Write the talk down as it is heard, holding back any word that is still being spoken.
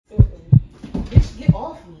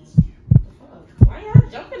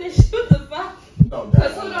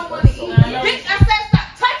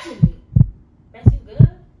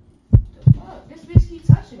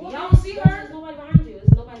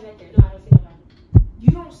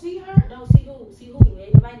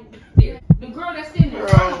Ain't nobody there. The girl that's sitting there.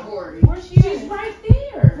 Where's she? She's right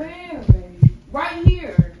there. Where, baby? Right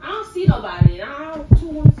here. I don't see nobody. I don't too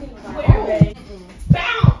want to see nobody. Where, baby?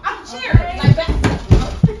 Bound. I'm cheering. Like that.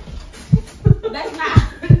 That's not.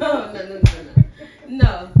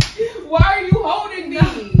 No. Why are you holding me?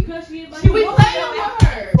 Because she was playing with her.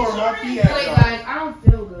 Wait, guys, I don't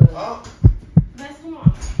feel good. Bess, come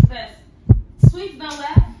on. Bess. Sweet don't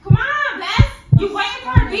laugh. Come on, Bess. You waiting for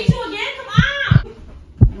her to beat you again? Come on.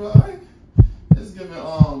 Right. It's giving,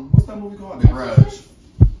 what's that movie called? The Grudge.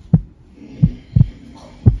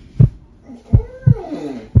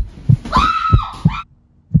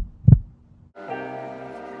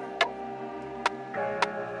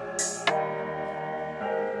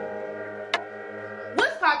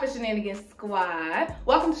 Shenanigans squad.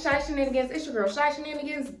 Welcome to Shy Shenanigans. It's your girl Shy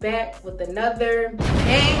Shenanigans back with another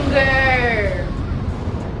banger.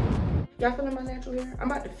 Y'all feeling my natural hair? I'm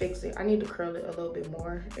about to fix it. I need to curl it a little bit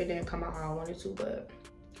more. It didn't come out how I wanted to, but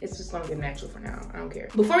it's just gonna get natural for now. I don't care.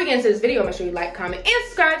 Before we get into this video, make sure you like, comment, and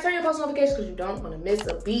subscribe. Turn your post notifications because you don't want to miss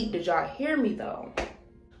a beat. Did y'all hear me though?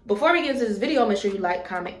 Before we get into this video, make sure you like,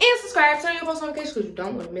 comment, and subscribe. Turn your post notifications because you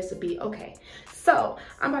don't want to miss a beat. Okay, so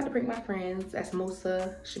I'm about to prank my friends. That's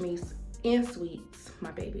Musa, Shamise, and Sweets, my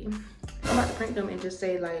baby. I'm about to prank them and just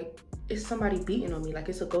say like, it's somebody beating on me. Like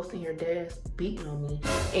it's a ghost in here dead beating on me.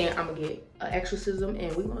 And I'm gonna get an exorcism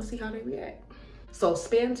and we're gonna see how they react. So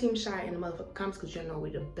spam Team Shy in the motherfucking comments because you know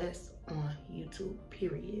we're the best on YouTube,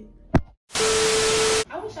 period.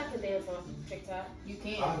 I wish I could dance on TikTok. You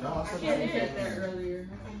can't. I can't dance that earlier.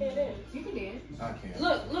 I can't dance. You can dance. I can't.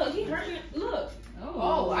 Look, he hurt me. Look.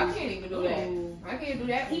 Oh, I can't even do that. I can't do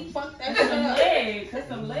that. He fucked that That's shit some up. legs. That's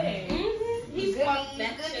some legs. He fucked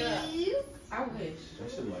that shit up. I wish.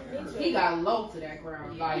 That shit like hurt. He got low to that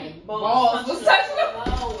ground. Like, balls was touching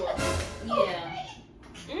him. Yeah.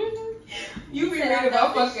 You be reading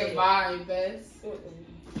my fucking mind, Bess.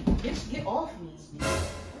 Bitch, get off me.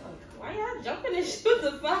 Why y'all jumping and shit?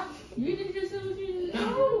 The fuck? You didn't just say what you did?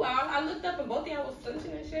 No, I looked up and both of y'all was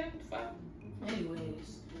flinching and shit. The fuck?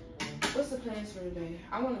 Anyways, what's the plans for today?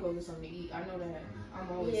 I want to go get something to eat. I know that I'm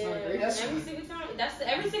always hungry. Every single time.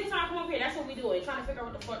 Every single time I come up here, that's what we doing. Trying to figure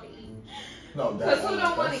out what the fuck to eat. No, because who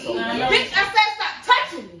don't want to eat? So Bitch, I said stop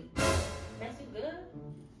touching me. That's it good.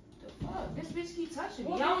 The fuck? This bitch keep touching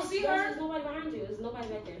me. Well, Y'all don't see her? There's nobody behind you. There's nobody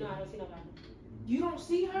back there. No, I don't see nobody. You don't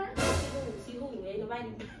see her? I don't see who? Ain't nobody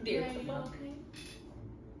there. Okay.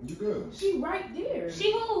 You good? She right there.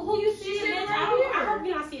 She who? Who you see? She's right I here. hope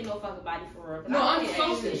you're not seeing no fucking body for real. No, I'm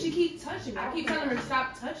so sick. She keep touching me. I keep telling her to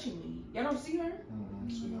stop touching me. Y'all don't see her?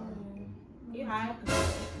 You high?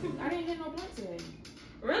 I didn't hit no blunt today.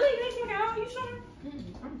 Really? You didn't take out? You sure?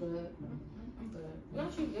 I'm good. I'm good.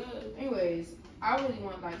 Not you good. Anyways, I really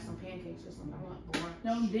want like some pancakes or something. I want brunch.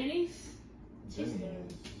 No Denny's? You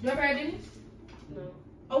ever had Denny's? No.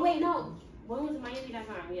 Oh wait, no. When was Miami that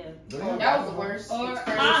time? Yeah. That was the worst experience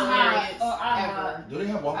ever. Do they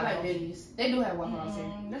have Waffle I like House? Denny's. They do have Waffle House here.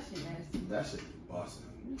 That shit nasty. That shit busting.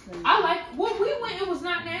 I like when we went. It was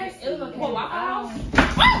not nasty. It was okay. What, Waffle House?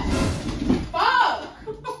 Fuck!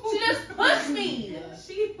 She just pushed me.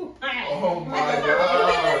 She. Oh my Bitch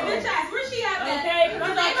god. ass. Where she at? Okay.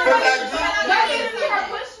 Y'all didn't see her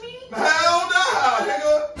push me? Hell no,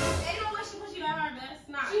 nigga. Ain't no way she pushed you that hard, Bess.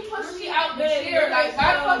 Nah. She pushed me out the chair. Like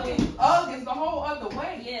my fucking ugh is the whole other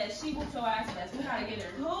way. Yeah, she whooped your ass, Bess. We gotta get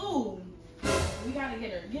her. Who? We gotta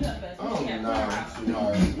get her. Get up, Bess. Oh She got no, her.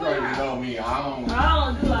 sweetheart. You already know me. I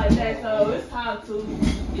don't do like that, so it's time to.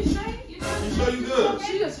 You straight? You sure you good?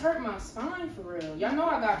 She just hurt my spine for real. Y'all know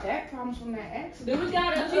I got back problems from that accident. Then we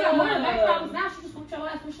gotta. She got more back problems now. She just whooped your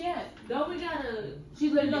ass. Where she at? Don't we gotta? She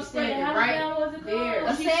literally standing right Was it there.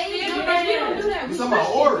 Let's She say standing you right don't there. do that. You talking about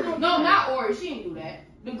Ori? No, not Ori. She didn't do that.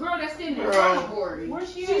 The girl that's sitting there, Ori.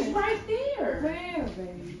 Where's she She's at? right there. Where,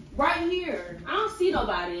 baby? Right here. I don't see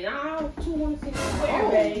nobody. I don't too want to see nobody.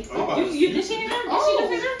 Where, babe? You did she hit her? Did she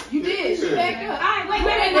defend her? You did. She backed up. Alright, wait.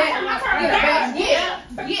 My turn. Yeah.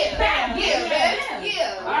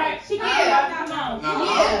 Alright, She got come it. on. Nah, I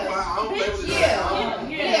don't play with this.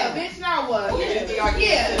 Yeah, bitch, now what? Anything I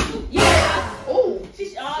can. Yeah. Ooh.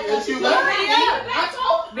 She's Yes, you Look love at it. I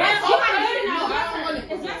told Bess, her. you gotta get it now. No, I don't want it.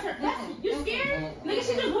 It's that's her. You scared? Nigga,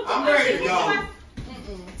 she just whooped I'm your ass. ready to go.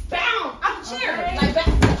 Bound. I'm cheering. Like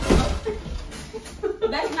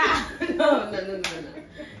that's not. No.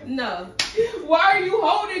 No. Why are you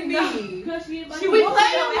holding me? Cause she We playing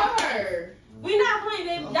with her. We not playing,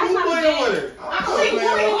 baby. Who That's not playing the with game. her? I'm not saying,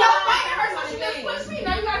 playing with y'all her. fighting her, so she just pushed me.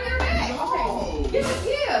 Now you gotta get her back. Oh. Get your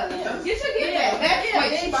back.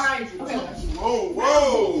 Wait, she behind you.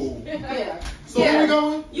 Whoa. Yeah. So where we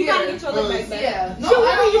going? You gotta get your leg back. Yeah. No,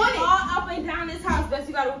 I don't want it. All up and down this house, Bess.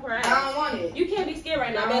 gotta whoop her ass. I don't want it. You can't be scared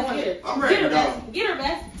right now, I don't Best. want Get it. her. I'm ready to go. Get her,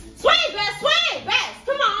 Best. Swing, Best. Swing, Best.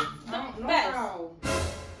 Come on. Best.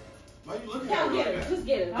 Why you looking Cal, at her get like her. that? Just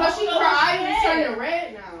get her. Cause her eyes is turning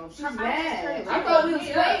red now. She's mad. I thought we was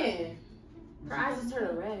playing. Her eyes is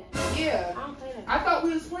turning red. Yeah. I don't play that. I thought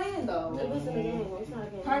we was playing though. Listen to the game. It's not a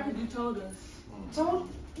game. Probably you told us. Told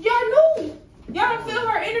y'all knew. Y'all don't feel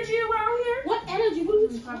her energy around here? What energy? What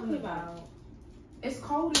are you talking about? It's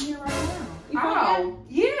cold in here right now. You felt that? Ow.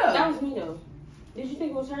 Yeah. That was me though. Did you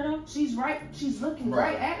think it was her though? She's right. She's looking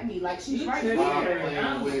right at me. Like she's You right tripping. Stop here.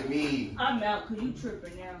 playing with me. I'm out because you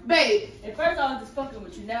tripping now. Babe, At first I was just fucking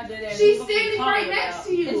with you. Now that she's standing right next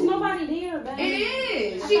to you. There's nobody there, baby. It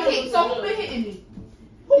is. I She thought it keeps was on real. been hitting me.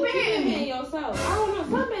 Who You been keep hitting hitting me? yourself. I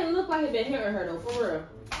don't know. Something look like it been hitting her though, for real.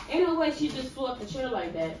 Ain't no way she just flew up the chair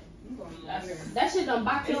like that. That shit done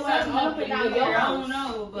box your ass all up and down your I house. don't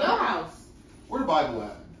know, but Your house. Where the Bible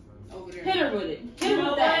at? Over there. Hit her with it. Hit You her know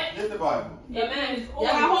with that. Get the Bible. Amen. Y'all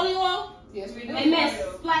got holy oil? Yes, we do. Amen.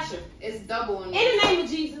 Splash her. It's double in In there. the name of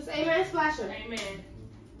Jesus. Amen. Splash her. Amen.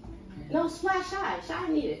 No, splash Shy. Shy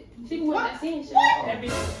need it. She can What? want that seeing shit. Every-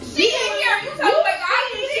 She in here. You tell me like I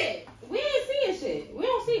seeing did it. shit. We ain't seeing shit. We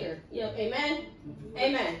don't see her. Yep. Amen.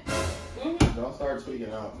 Amen. Mm-hmm. Don't start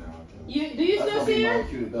tweaking out now. Do you That's still gonna see be her? more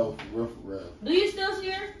cute though, for real. Do you still see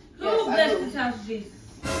her? Yes, Who I blessed do. this house, Jesus?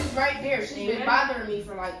 She's right there. She's been Amen. bothering me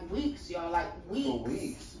for like weeks, y'all. Like For weeks.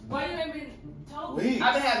 weeks. Why you ain't been told me? Weeks.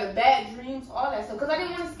 I've been having bad dreams, all that stuff, because I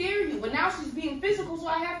didn't want to scare you. But now she's being physical, so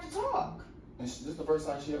I have to talk. And this is the first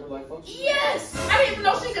time she ever like fucked you? Yes! I didn't even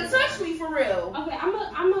know she could touch me for real. Okay,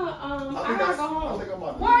 I gotta go home. think I'm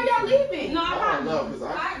about to Why are y'all leave. leaving? No, I I'm don't not. know,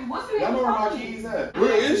 because What's the name y'all know of where my the keys at.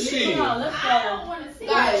 Where is she? Come on, let's go. I don't want to see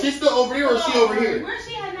Guys, her. She's still over here or is she over here? Where's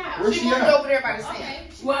she at now? Where's She she moved at? over there by the sink. Okay.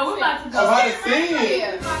 Well, we're about to go. Oh, by the sink.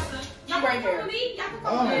 Yeah. Y'all She right can come there. with me? Y'all can come Oh,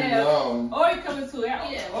 with me? no. Ori coming to it.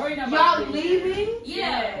 Yeah. Ori not Y'all about to be here. leaving?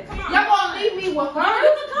 Yeah. Come on. Y'all gonna leave me with her?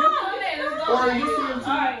 You can come. Come there, let's go. Ori, you see her too?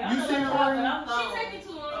 Alright, You see her, Ori? She taking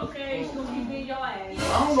too long. Okay, she's gonna be in your ass. I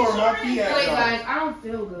don't know where my key at. Wait, though. guys, I don't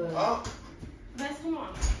feel good. Oh, Bess, come on.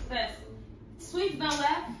 Bess. Sweet's done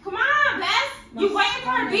left. Come on, Bess. You waiting for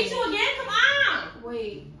her to beat you again? Come on.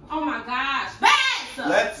 Wait. Oh my gosh. Bess.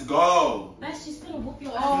 let's go. Bess, she's gonna whoop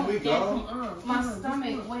your Oh, ass. Here we go. My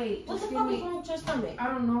stomach, wait. What the just fuck give is me- wrong with your stomach? I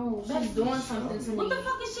don't know. She's doing something to What me. the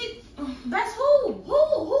fuck is she? Bess, who?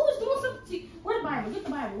 Who is doing something to you? Where the Bible? Get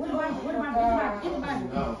the Bible. Where the Bible? Where the Bible? Get the Bible. Get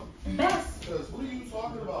the Bible. No. Bess, Because what are you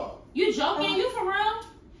talking about? you joking? You for real?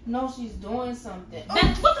 No, she's doing something.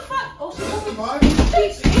 Bess, what the fuck? Oh, she's This the doing Bible?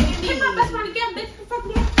 Bitch, get my best friend again, bitch. The fuck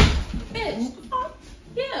yeah. Bitch, the fuck?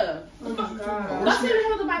 Yeah. Oh my God. Go sit in here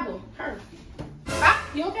with the Bible. Her.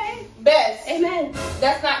 You okay? Bess, Amen.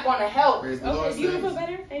 that's not gonna help. Praise the Lord. Okay, do you feel saints.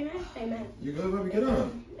 better? Amen. Amen. You good, baby? Get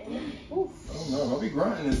up. Amen. Oof. I don't know. Don't be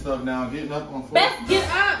grunting and stuff now. Getting up on floor. Beth, get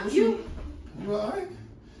up. What You. You alright?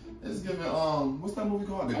 It's giving, what's that movie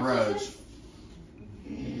called? The Grudge.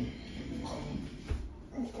 Mm.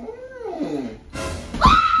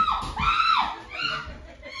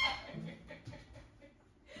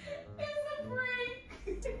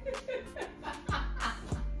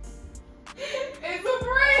 It's a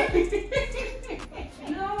break.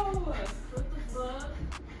 No. What the fuck?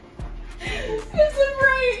 It's a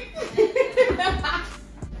break.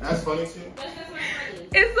 That's funny too. That's not funny.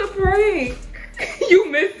 It's a break. You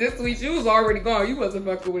missed this week. You was already gone. You wasn't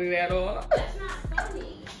fucking with it at all. That's not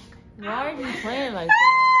funny. Why are you playing like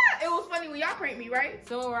that? It was funny when y'all pranked me, right?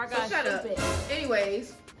 So I So got shut up.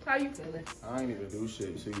 Anyways, how you feeling? I ain't even do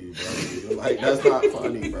shit to you, bro. You're like, that's not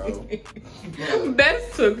funny, bro.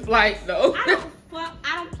 Best took flight though.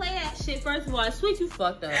 I don't play that shit. First of all, Sweet, you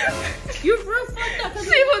fucked up. You real fucked up.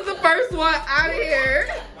 She was the first one out of here.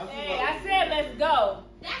 Hey, I said let's go.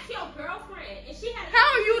 That's your girlfriend, and she had.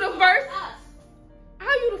 How are you the first? Us. How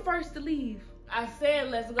you the first to leave? I said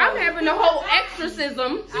let's go. I'm having the whole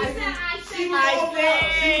exorcism. She said I She was said. on that.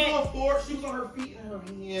 She was on floor. She was on her feet and her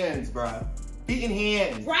hands, bro. Feet and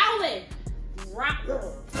hands. Growling.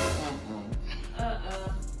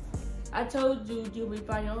 I told you you'll be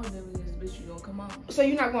by your own niggas, bitch. You gonna come on? So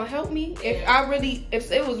you're not gonna help me?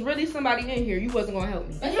 If it was really somebody in here, you wasn't gonna help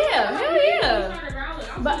me. Yeah, hell yeah. Started growling.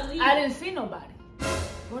 I'm But gonna leave. I didn't see nobody.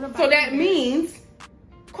 What about So that you? means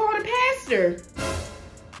call the pastor.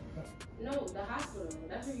 No, the hospital.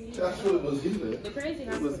 That's where you need. That's what it was either. The crazy It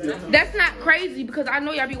hospital. was That's different. That's not crazy because I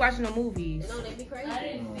know y'all be watching the movies. no, they be crazy. I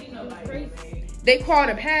didn't see nobody. Crazy. They call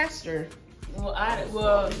the pastor. Well,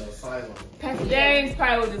 Asylum. Pastor James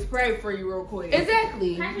probably would just pray for you real quick.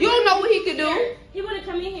 Exactly. You don't know what he could do. He wouldn't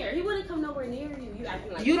come in here. He wouldn't come nowhere near you. You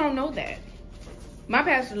acting like You don't know that. My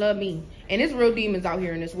pastor love me. And it's real demons out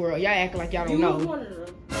here in this world. Y'all acting like y'all don't know. One of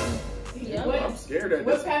them. Yeah. I'm scared of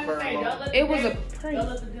What this. pastor say? Don't let It was a prank. Don't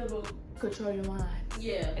let the devil control your mind.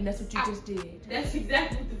 Yeah. And that's what you just did. That's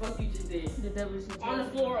exactly what the fuck you just did. The devil is On the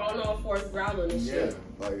floor, on all fours, growling and Yeah, shit.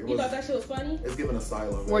 like it You was. thought that shit was funny? It's giving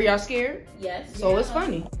asylum. Were y'all scared? Yes. So it's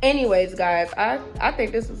funny. Anyways, guys, I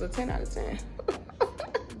think this was a 10 out of 10.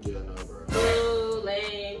 Yeah, no, bro. Boo,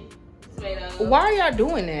 lame, tomato. Why are y'all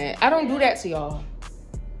doing that? I don't do that to y'all.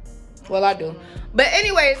 Well, I do. But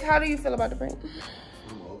anyways, how do you feel about the prank?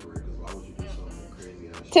 I'm over it, because why would you do something crazy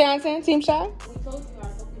ass shit? 10 out of 10? Team Shy? We told you how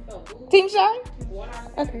the fuck we felt. Boo. Team Shy? 1 out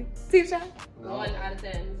of 10. Okay. Team Shy? 1 out of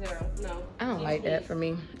 10. 0. No. I don't like that for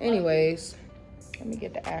me. Anyways, let me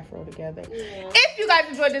get the afro together. Yeah. If you guys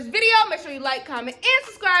enjoyed this video, make sure you like, comment, and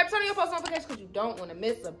subscribe. Turn on your post notifications because you don't want to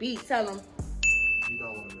miss a beat. Tell them. You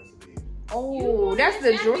don't want to miss a beat. Oh, that's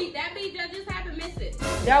the that beat that just happened. Miss it.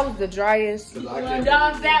 that was the driest. Because I can't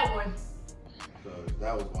Dodge believe that it. one. Because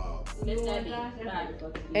that was wild. Miss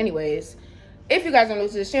that beat. Anyways, if you guys are new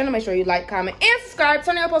to this channel, make sure you like, comment, and subscribe.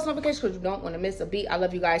 Turn on your post notifications because you don't want to miss a beat. I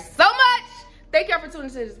love you guys so much. Thank y'all for tuning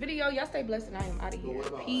into this video. Y'all stay blessed and I am out of here.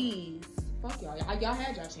 Peace. Fuck y'all. Y'all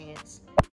had y'all chance.